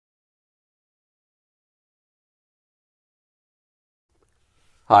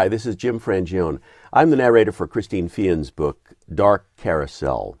Hi, this is Jim Frangione. I'm the narrator for Christine Feehan's book, Dark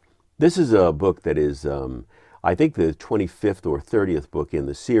Carousel. This is a book that is, I think, the 25th or 30th book in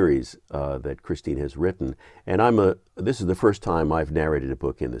the series that Christine has written. And this is the first time I've narrated a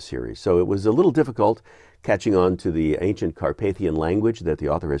book in the series. So it was a little difficult catching on to the ancient Carpathian language that the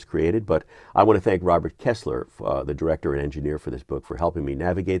author has created. But I want to thank Robert Kessler, the director and engineer for this book, for helping me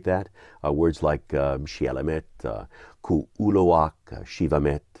navigate that. Words like Shialamet, Ku'ulowak,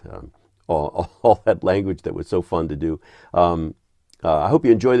 Shivamet, all that language that was so fun to do. I hope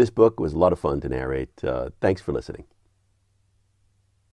you enjoy this book. It was a lot of fun to narrate. Thanks for listening.